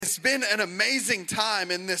It's been an amazing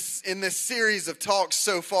time in this series of talks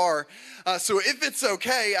so far. So if it's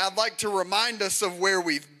okay, I'd like to remind us of where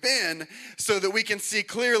we've been so that we can see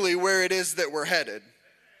clearly where it is that we're headed.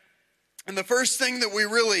 And the first thing that we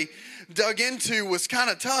really dug into was kind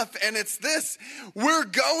of tough, and it's this: we're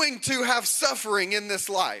going to have suffering in this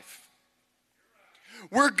life.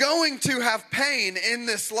 We're going to have pain in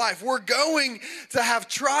this life. We're going to have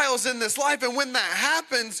trials in this life. And when that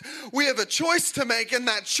happens, we have a choice to make. And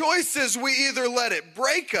that choice is we either let it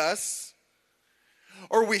break us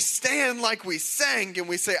or we stand like we sang and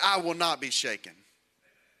we say, I will not be shaken.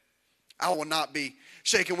 I will not be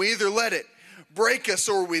shaken. We either let it break us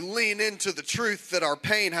or we lean into the truth that our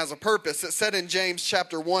pain has a purpose. It said in James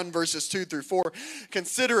chapter 1, verses 2 through 4,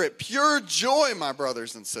 consider it pure joy, my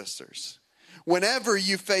brothers and sisters, whenever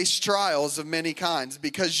you face trials of many kinds,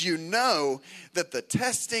 because you know that the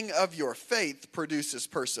testing of your faith produces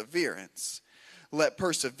perseverance. Let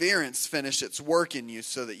perseverance finish its work in you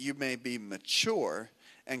so that you may be mature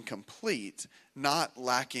and complete, not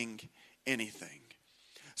lacking anything.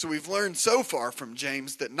 So we've learned so far from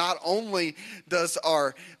James that not only does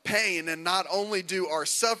our pain and not only do our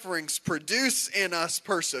sufferings produce in us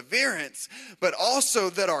perseverance, but also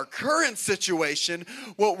that our current situation,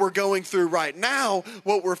 what we're going through right now,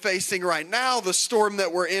 what we're facing right now, the storm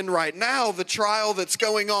that we're in right now, the trial that's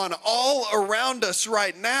going on all around us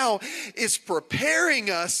right now, is preparing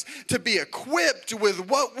us to be equipped with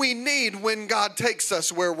what we need when God takes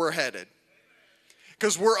us where we're headed.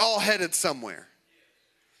 Because we're all headed somewhere.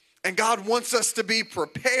 And God wants us to be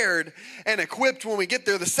prepared and equipped when we get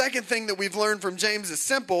there. The second thing that we've learned from James is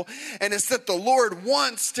simple, and it's that the Lord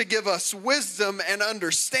wants to give us wisdom and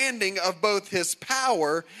understanding of both his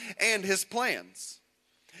power and his plans.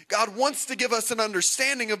 God wants to give us an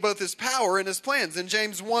understanding of both his power and his plans. In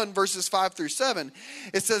James 1, verses 5 through 7,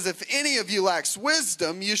 it says, if any of you lacks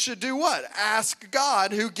wisdom, you should do what? Ask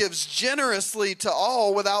God, who gives generously to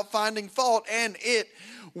all without finding fault, and it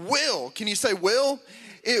will. Can you say will?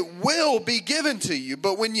 It will be given to you.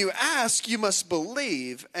 But when you ask, you must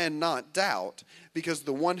believe and not doubt, because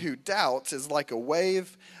the one who doubts is like a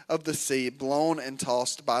wave of the sea blown and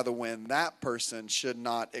tossed by the wind. That person should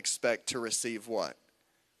not expect to receive what?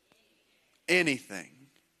 Anything.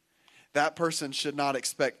 That person should not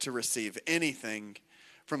expect to receive anything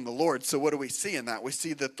from the Lord. So what do we see in that? We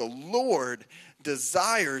see that the Lord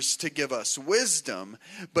desires to give us wisdom,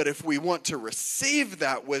 but if we want to receive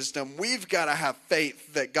that wisdom, we've got to have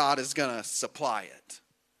faith that God is going to supply it.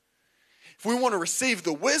 If we want to receive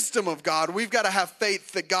the wisdom of God, we've got to have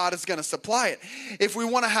faith that God is going to supply it. If we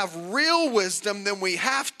want to have real wisdom, then we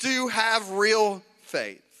have to have real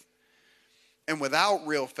faith. And without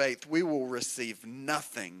real faith, we will receive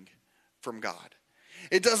nothing from God.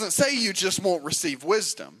 It doesn't say you just won't receive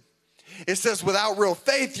wisdom. It says without real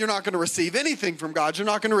faith, you're not going to receive anything from God. You're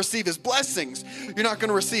not going to receive his blessings. You're not going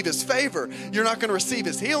to receive his favor. You're not going to receive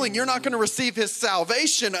his healing. You're not going to receive his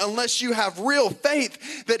salvation unless you have real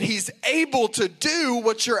faith that he's able to do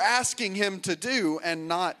what you're asking him to do and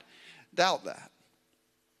not doubt that.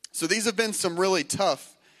 So these have been some really tough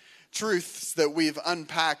truths that we've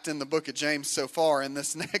unpacked in the book of James so far, and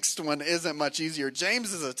this next one isn't much easier.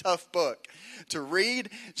 James is a tough book to read.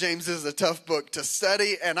 James is a tough book to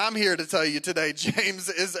study, and I'm here to tell you today, James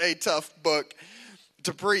is a tough book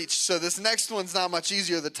to preach. So this next one's not much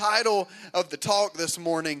easier. The title of the talk this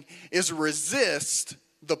morning is Resist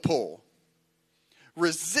the Pull.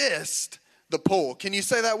 Resist the pull. Can you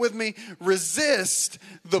say that with me? Resist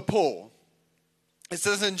the pull. It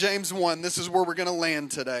says in James 1, this is where we're going to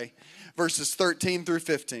land today, verses 13 through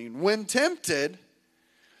 15. When tempted,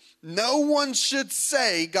 no one should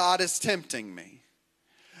say, God is tempting me.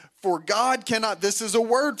 For God cannot, this is a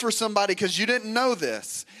word for somebody because you didn't know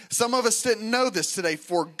this. Some of us didn't know this today.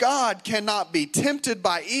 For God cannot be tempted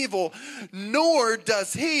by evil, nor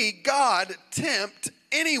does he, God, tempt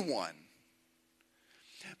anyone.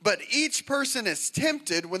 But each person is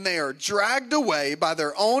tempted when they are dragged away by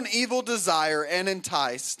their own evil desire and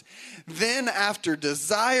enticed. Then after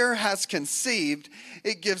desire has conceived,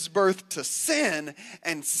 it gives birth to sin.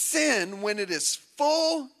 And sin, when it is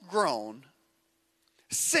full grown,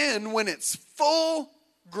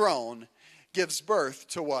 gives birth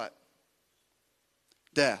to what?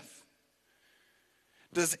 Death.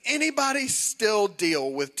 Does anybody still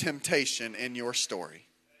deal with temptation in your story?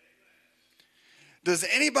 Does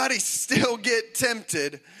anybody still get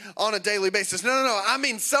tempted on a daily basis? No. I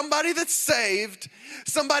mean somebody that's saved,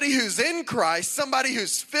 somebody who's in Christ, somebody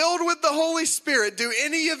who's filled with the Holy Spirit. Do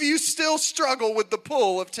any of you still struggle with the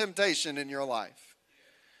pull of temptation in your life?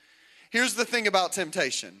 Here's the thing about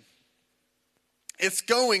temptation. It's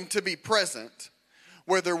going to be present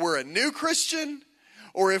whether we're a new Christian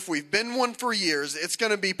or if we've been one for years. It's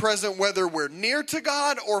going to be present whether we're near to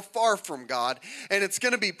God or far from God. And it's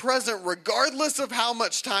going to be present regardless of how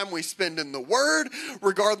much time we spend in the Word,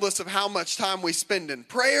 regardless of how much time we spend in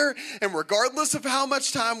prayer, and regardless of how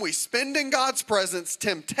much time we spend in God's presence.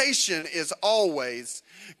 Temptation is always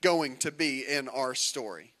going to be in our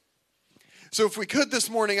story. So if we could this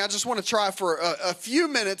morning, I just want to try for a few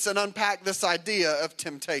minutes and unpack this idea of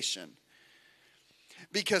temptation.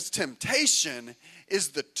 Because temptation is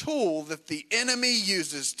the tool that the enemy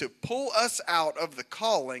uses to pull us out of the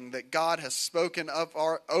calling that God has spoken of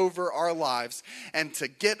over our lives and to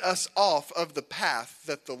get us off of the path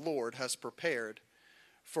that the Lord has prepared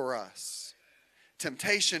for us.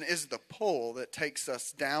 Temptation is the pull that takes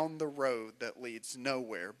us down the road that leads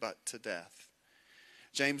nowhere but to death.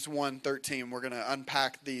 James 1:13, we're going to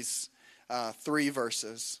unpack these 3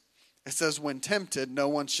 verses. It says, when tempted, no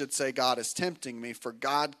one should say, God is tempting me, for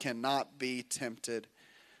God cannot be tempted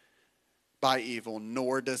by evil,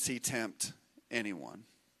 nor does he tempt anyone.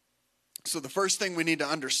 So the first thing we need to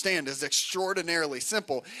understand is extraordinarily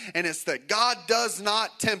simple, and it's that God does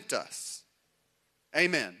not tempt us.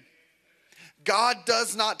 Amen. God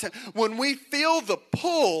does not tempt. When we feel the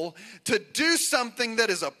pull to do something that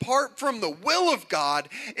is apart from the will of God,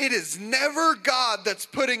 it is never God that's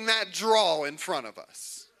putting that draw in front of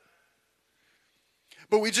us.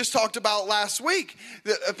 But we just talked about last week,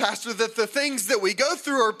 Pastor, that the things that we go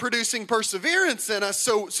through are producing perseverance in us.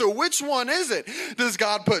 So which one is it? Does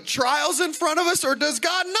God put trials in front of us, or does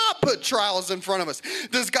God not put trials in front of us?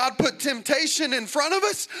 Does God put temptation in front of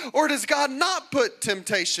us, or does God not put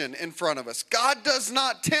temptation in front of us? God does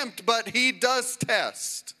not tempt, but he does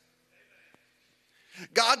test.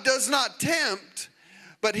 God does not tempt,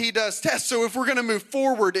 but he does test. So if we're going to move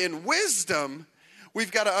forward in wisdom,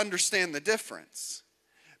 we've got to understand the difference.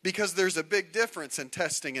 Because there's a big difference in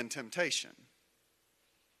testing and temptation.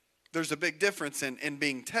 There's a big difference in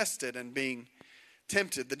being tested and being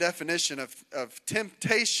tempted. The definition of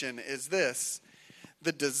temptation is this: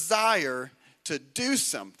 the desire to do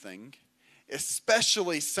something,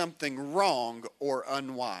 especially something wrong or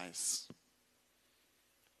unwise.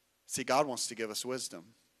 See, God wants to give us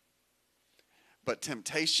wisdom. But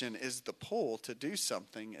temptation is the pull to do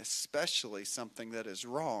something, especially something that is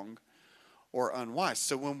wrong or unwise.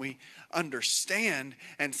 So when we understand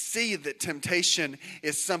and see that temptation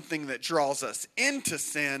is something that draws us into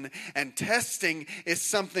sin, and testing is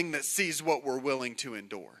something that sees what we're willing to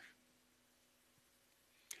endure.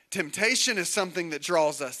 Temptation is something that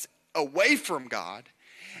draws us away from God,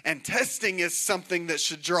 and testing is something that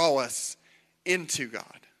should draw us into God.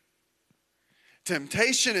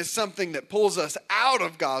 Temptation is something that pulls us out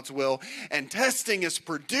of God's will, and testing is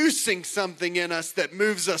producing something in us that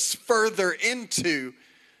moves us further into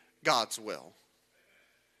God's will.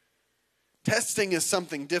 Testing is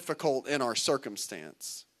something difficult in our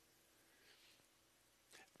circumstance.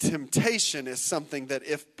 Temptation is something that,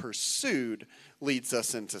 if pursued, leads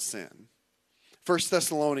us into sin. 1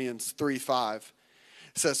 Thessalonians 3:5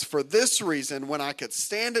 says, for this reason, when I could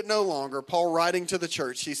stand it no longer, Paul writing to the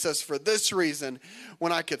church, he says, for this reason,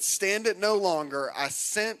 when I could stand it no longer, I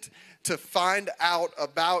sent to find out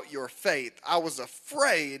about your faith. I was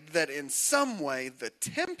afraid that in some way the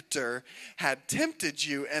tempter had tempted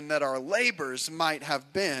you, and that our labors might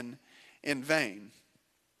have been in vain.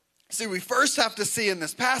 See, we first have to see in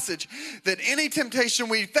this passage that any temptation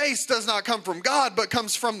we face does not come from God, but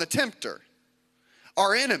comes from the tempter,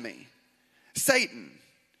 our enemy, Satan.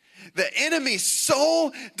 The enemy's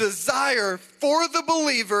sole desire for the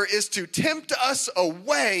believer is to tempt us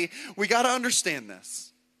away. We got to understand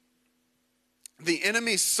this. The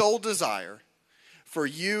enemy's sole desire for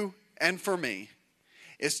you and for me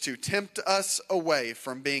is to tempt us away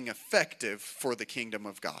from being effective for the kingdom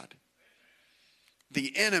of God.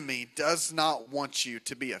 The enemy does not want you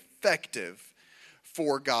to be effective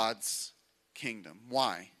for God's kingdom.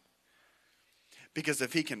 Why? Because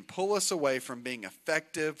if he can pull us away from being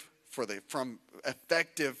effective for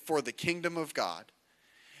the kingdom of God,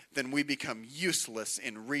 then we become useless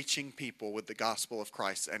in reaching people with the gospel of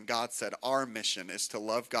Christ. And God said our mission is to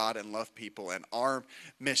love God and love people, and our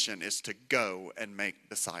mission is to go and make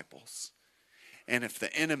disciples. And if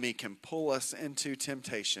the enemy can pull us into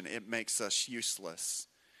temptation, it makes us useless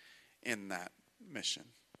in that mission.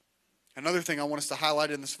 Another thing I want us to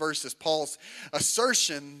highlight in this verse is Paul's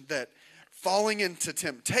assertion that falling into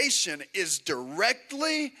temptation is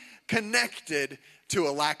directly connected to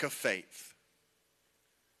a lack of faith.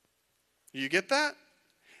 You get that?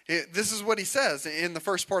 This is what he says in the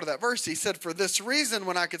first part of that verse. He said, for this reason,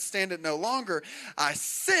 when I could stand it no longer, I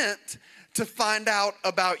sent to find out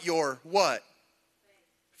about your what?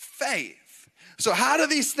 faith. So how do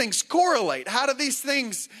these things correlate? How do these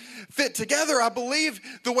things fit together? I believe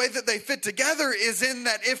the way that they fit together is in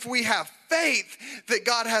that if we have faith that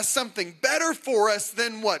God has something better for us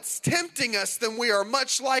than what's tempting us, then we are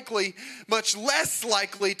much less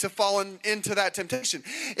likely to fall into that temptation.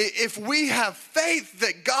 If we have faith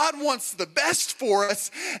that God wants the best for us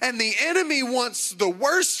and the enemy wants the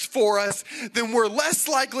worst for us, then we're less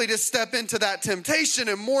likely to step into that temptation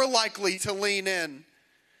and more likely to lean in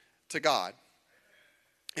to God.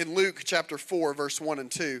 In Luke chapter 4, verse 1 and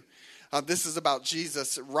 2, this is about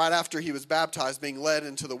Jesus right after he was baptized, being led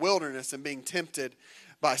into the wilderness and being tempted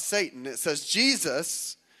by Satan. It says,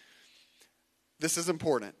 Jesus, this is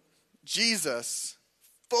important, Jesus,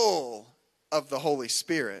 full of the Holy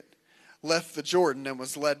Spirit, left the Jordan and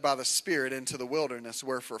was led by the Spirit into the wilderness,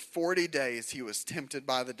 where for 40 days he was tempted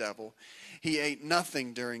by the devil. He ate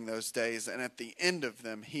nothing during those days, and at the end of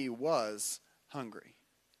them he was hungry.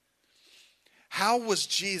 How was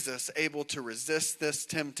Jesus able to resist this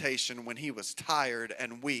temptation when he was tired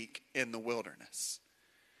and weak in the wilderness?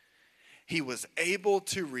 He was able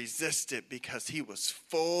to resist it because he was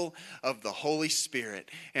full of the Holy Spirit.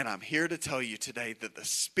 And I'm here to tell you today that the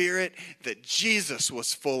Spirit that Jesus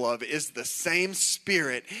was full of is the same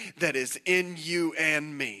Spirit that is in you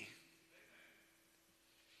and me.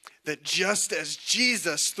 That just as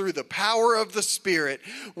Jesus, through the power of the Spirit,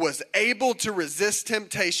 was able to resist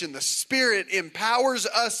temptation, the Spirit empowers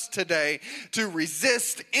us today to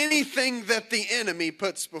resist anything that the enemy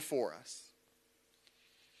puts before us.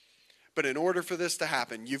 But in order for this to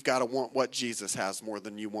happen, you've got to want what Jesus has more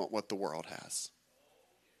than you want what the world has.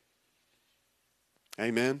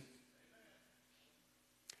 Amen?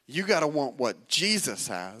 You got to want what Jesus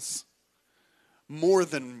has more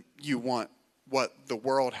than you want what the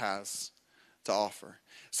world has to offer.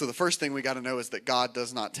 So the first thing we got to know is that God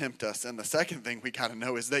does not tempt us. And the second thing we got to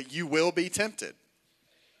know is that you will be tempted.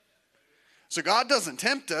 So God doesn't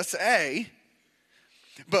tempt us, A,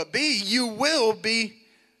 but B, you will be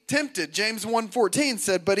tempted. James 1:14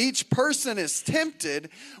 said, but each person is tempted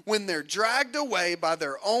when they're dragged away by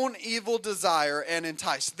their own evil desire and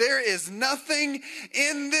enticed. There is nothing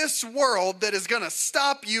in this world that is going to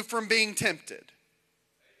stop you from being tempted.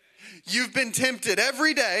 You've been tempted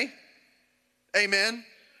every day. Amen.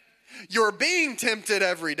 You're being tempted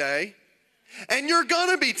every day. And you're going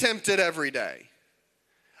to be tempted every day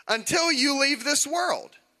until you leave this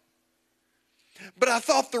world. But I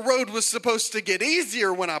thought the road was supposed to get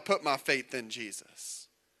easier when I put my faith in Jesus.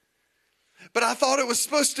 But I thought it was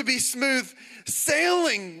supposed to be smooth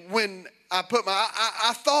sailing when I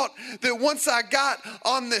thought that once I got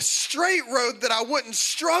on this straight road that I wouldn't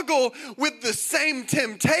struggle with the same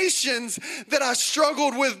temptations that I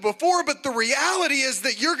struggled with before. But the reality is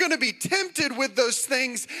that you're going to be tempted with those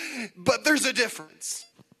things, but there's a difference.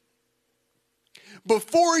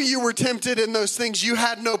 Before you were tempted in those things, you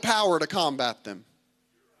had no power to combat them.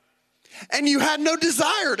 And you had no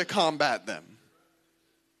desire to combat them.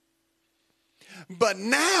 But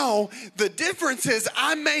now the difference is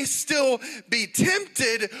I may still be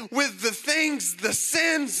tempted with the things, the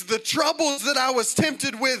sins, the troubles that I was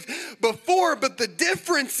tempted with before. But the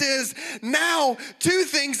difference is now two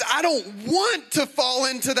things. I don't want to fall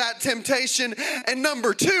into that temptation. And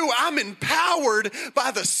number two, I'm empowered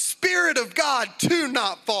by the Spirit of God to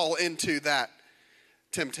not fall into that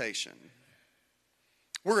temptation.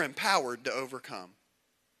 We're empowered to overcome.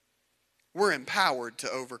 We're empowered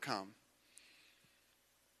to overcome.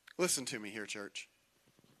 Listen to me here, church.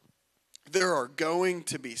 There are going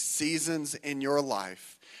to be seasons in your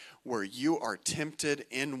life where you are tempted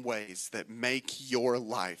in ways that make your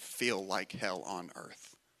life feel like hell on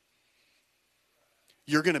earth.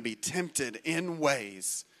 You're going to be tempted in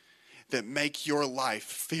ways that make your life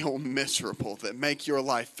feel miserable, that make your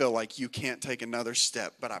life feel like you can't take another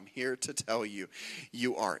step. But I'm here to tell you,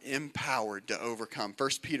 you are empowered to overcome. 1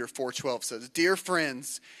 Peter 4:12 says, dear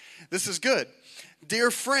friends, this is good.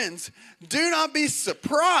 Dear friends, do not be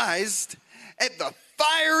surprised at the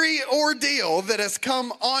fiery ordeal that has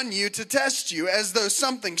come on you to test you as though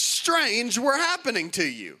something strange were happening to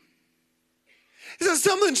you. He says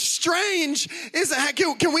something strange isn't.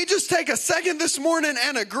 Can we just take a second this morning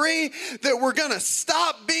and agree that we're going to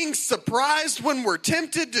stop being surprised when we're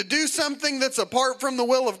tempted to do something that's apart from the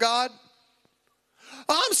will of God?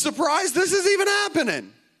 I'm surprised this is even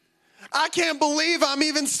happening. I can't believe I'm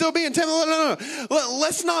even still being tempted. No.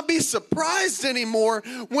 Let's not be surprised anymore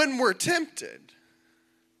when we're tempted.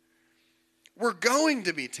 We're going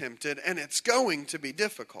to be tempted, and it's going to be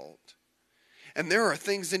difficult. And there are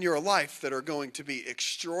things in your life that are going to be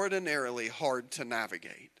extraordinarily hard to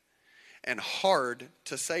navigate and hard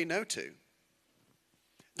to say no to.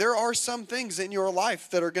 There are some things in your life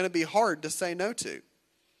that are going to be hard to say no to.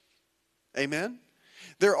 Amen?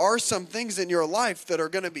 There are some things in your life that are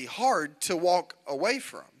going to be hard to walk away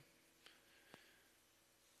from.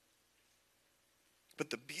 But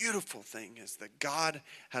the beautiful thing is that God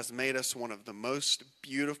has made us one of the most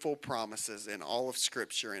beautiful promises in all of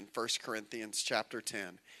Scripture in 1 Corinthians chapter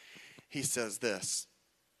 10. He says this,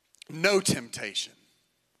 no temptation.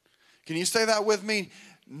 Can you say that with me?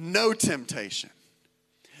 No temptation.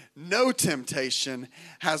 No temptation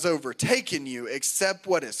has overtaken you except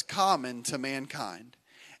what is common to mankind.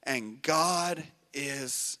 And God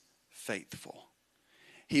is faithful.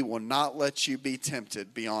 He will not let you be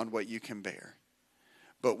tempted beyond what you can bear.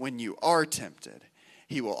 But when you are tempted,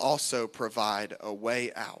 he will also provide a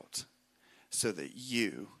way out so that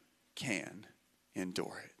you can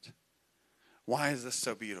endure it. Why is this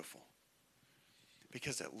so beautiful?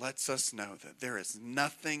 Because it lets us know that there is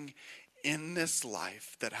nothing in this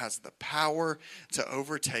life that has the power to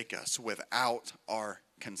overtake us without our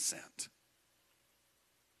consent.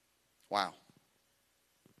 Wow.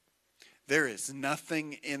 There is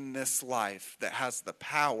nothing in this life that has the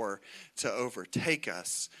power to overtake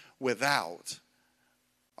us without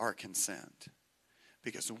our consent.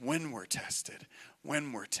 Because when we're tested,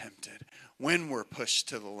 when we're tempted, when we're pushed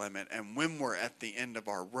to the limit, and when we're at the end of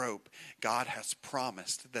our rope, God has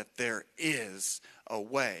promised that there is a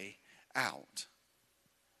way out.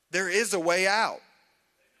 There is a way out.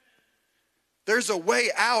 There's a way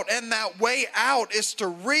out, and that way out is to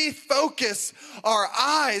refocus our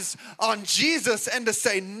eyes on Jesus and to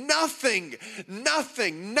say nothing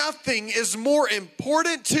is more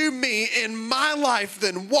important to me in my life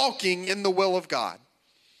than walking in the will of God.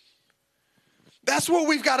 That's what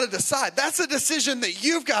we've got to decide. That's a decision that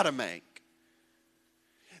you've got to make.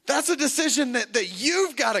 That's a decision that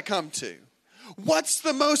you've got to come to. What's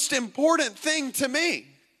the most important thing to me?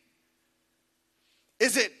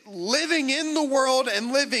 Is it living in the world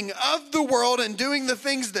and living of the world and doing the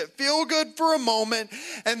things that feel good for a moment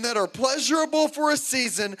and that are pleasurable for a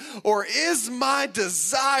season? Or is my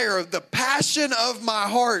desire, the passion of my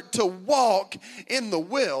heart, to walk in the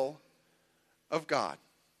will of God?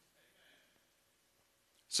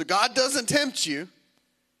 So God doesn't tempt you,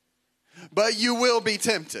 but you will be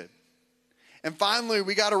tempted. And finally,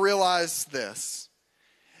 we got to realize this.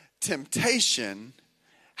 Temptation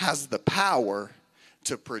has the power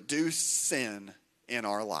to produce sin in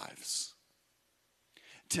our lives.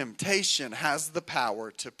 Temptation has the power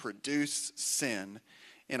to produce sin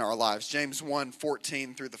in our lives. James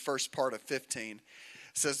 1:14 through the first part of 15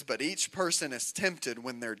 says, but each person is tempted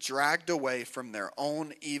when they're dragged away from their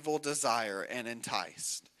own evil desire and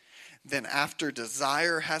enticed. Then after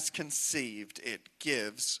desire has conceived, it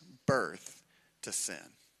gives birth to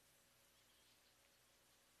sin.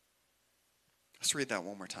 Let's read that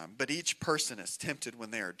one more time. But each person is tempted when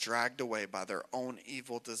they are dragged away by their own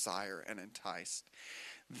evil desire and enticed.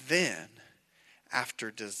 Then, after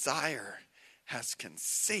desire has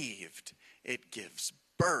conceived, it gives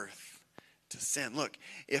birth to sin. Look,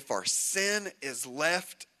 if our sin is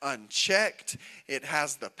left unchecked, it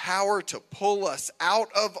has the power to pull us out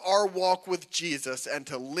of our walk with Jesus and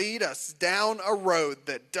to lead us down a road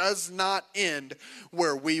that does not end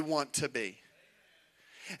where we want to be.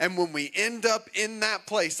 And when we end up in that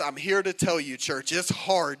place, I'm here to tell you, church, it's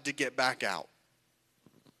hard to get back out.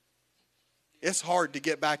 It's hard to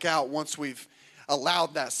get back out once we've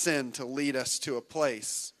allowed that sin to lead us to a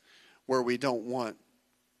place where we don't want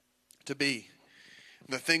to be.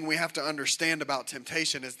 The thing we have to understand about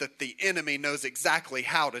temptation is that the enemy knows exactly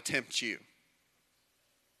how to tempt you.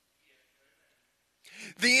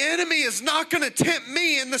 The enemy is not going to tempt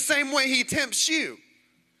me in the same way he tempts you.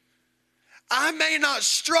 I may not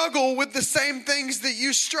struggle with the same things that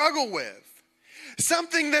you struggle with.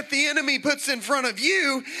 Something that the enemy puts in front of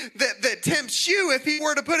you that tempts you, if he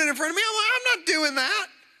were to put it in front of me, I'm not doing that.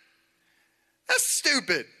 That's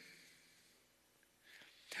stupid.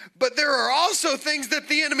 But there are also things that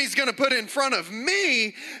the enemy's going to put in front of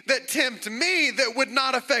me that tempt me that would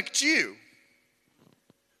not affect you.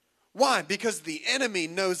 Why? Because the enemy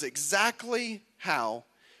knows exactly how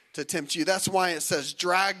to tempt you. That's why it says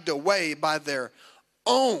dragged away by their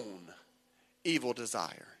own evil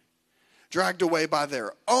desire. Dragged away by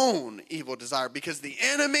their own evil desire, because the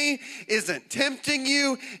enemy isn't tempting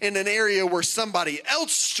you in an area where somebody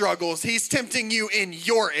else struggles. He's tempting you in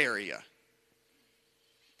your area.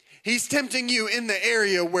 He's tempting you in the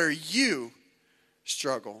area where you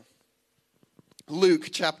struggle. Luke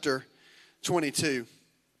chapter 22,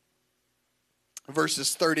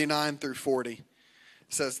 verses 39 through 40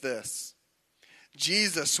 says this.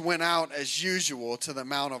 Jesus went out as usual to the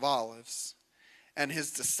Mount of Olives. and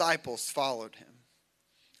his disciples followed him.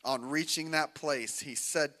 On reaching that place, he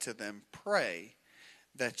said to them, "Pray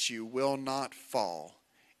that you will not fall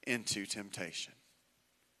into temptation."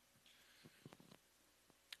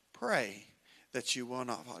 Pray that you will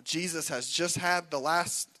not fall. Jesus has just had the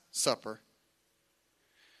Last Supper.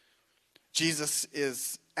 Jesus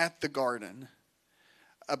is at the garden,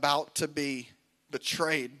 about to be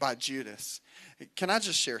betrayed by Judas. Can I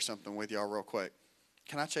just share something with y'all real quick?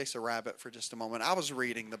 Can I chase a rabbit for just a moment? I was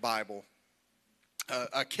reading the Bible,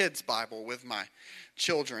 a kid's Bible with my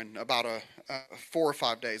children about 4 or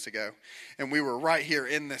 5 days ago. And we were right here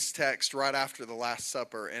in this text right after the Last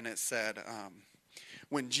Supper. And it said,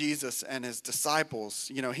 when Jesus and his disciples,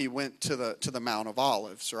 he went to the Mount of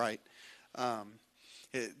Olives, right?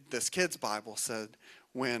 This kid's Bible said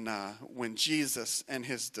when Jesus and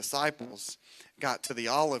his disciples got to the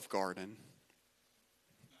Olive Garden,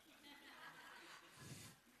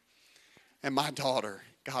 and my daughter,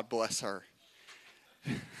 God bless her,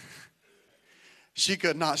 she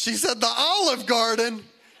could not. She said, "The Olive Garden?"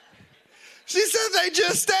 She said, "They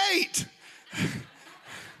just ate."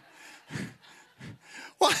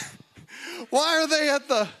 Why are they at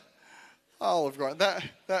the Olive Garden?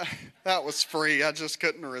 That was free. I just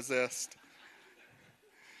couldn't resist.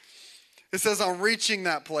 It says, on reaching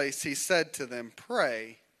that place, he said to them,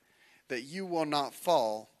 "Pray that you will not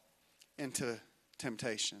fall into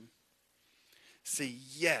temptation." See,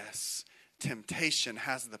 yes, temptation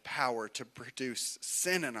has the power to produce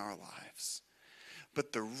sin in our lives.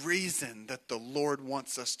 But the reason that the Lord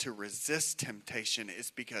wants us to resist temptation is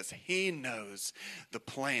because he knows the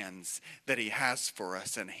plans that he has for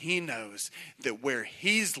us. And he knows that where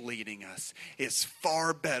he's leading us is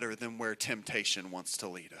far better than where temptation wants to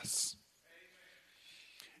lead us.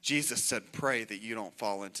 Jesus said, "Pray that you don't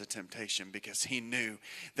fall into temptation," because he knew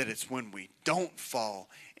that it's when we don't fall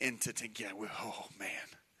into temptation. Oh, man.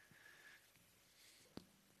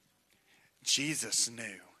 Jesus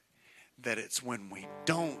knew that it's when we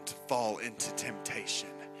don't fall into temptation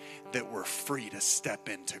that we're free to step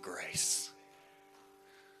into grace.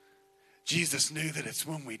 Jesus knew that it's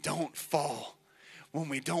when we don't fall, when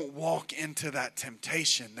we don't walk into that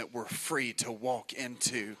temptation, that we're free to walk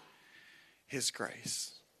into his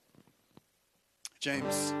grace.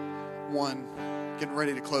 James 1, getting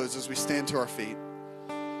ready to close as we stand to our feet.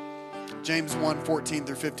 James 1, 14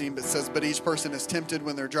 through 15, but says, "But each person is tempted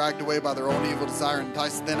when they're dragged away by their own evil desire and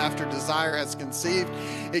enticed. Then after desire has conceived,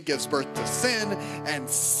 it gives birth to sin. And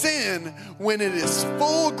sin, when it is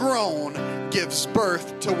full grown, gives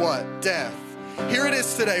birth to what? Death." Here it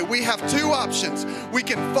is today. We have two options. We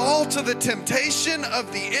can fall to the temptation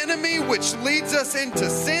of the enemy, which leads us into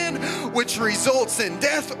sin, which results in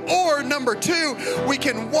death. Or number two, we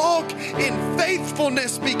can walk in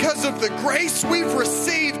faithfulness because of the grace we've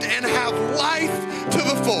received and have life to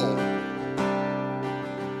the full.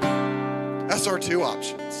 That's our two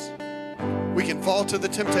options. We can fall to the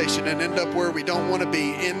temptation and end up where we don't want to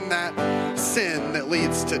be, in that sin that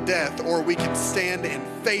leads to death, or we can stand in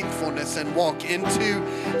faithfulness and walk into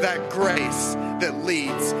that grace that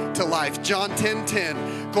leads to life. John 10:10,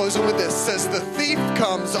 closing with this, says, "The thief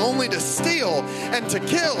comes only to steal and to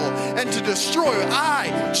kill and to destroy.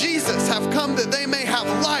 I, Jesus, have come that they may have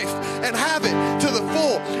life and have it to the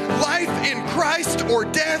full." Life in Christ or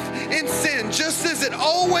death in sin, just as it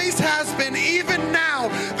always has been, even now.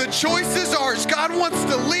 The choice is ours. God wants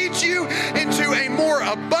to lead you into a more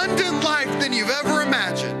abundant life than you've ever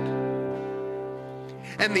imagined.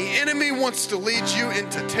 And the enemy wants to lead you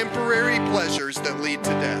into temporary pleasures that lead to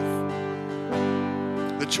death.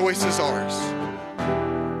 The choice is ours.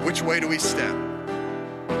 Which way do we step?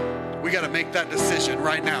 We got to make that decision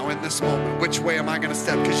right now in this moment. Which way am I going to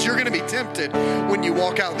step? Because you're going to be tempted when you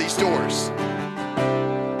walk out these doors.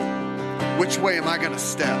 Which way am I going to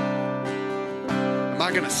step? Am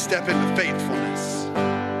I going to step into faithfulness?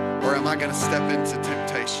 Or am I going to step into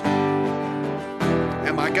temptation?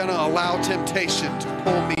 Am I going to allow temptation to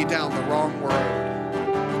pull me down the wrong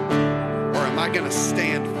road? Or am I going to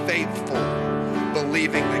stand faithful,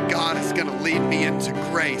 believing that God is going to lead me into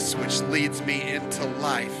grace, which leads me into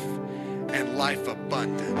life, and life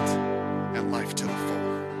abundant, and life to the full?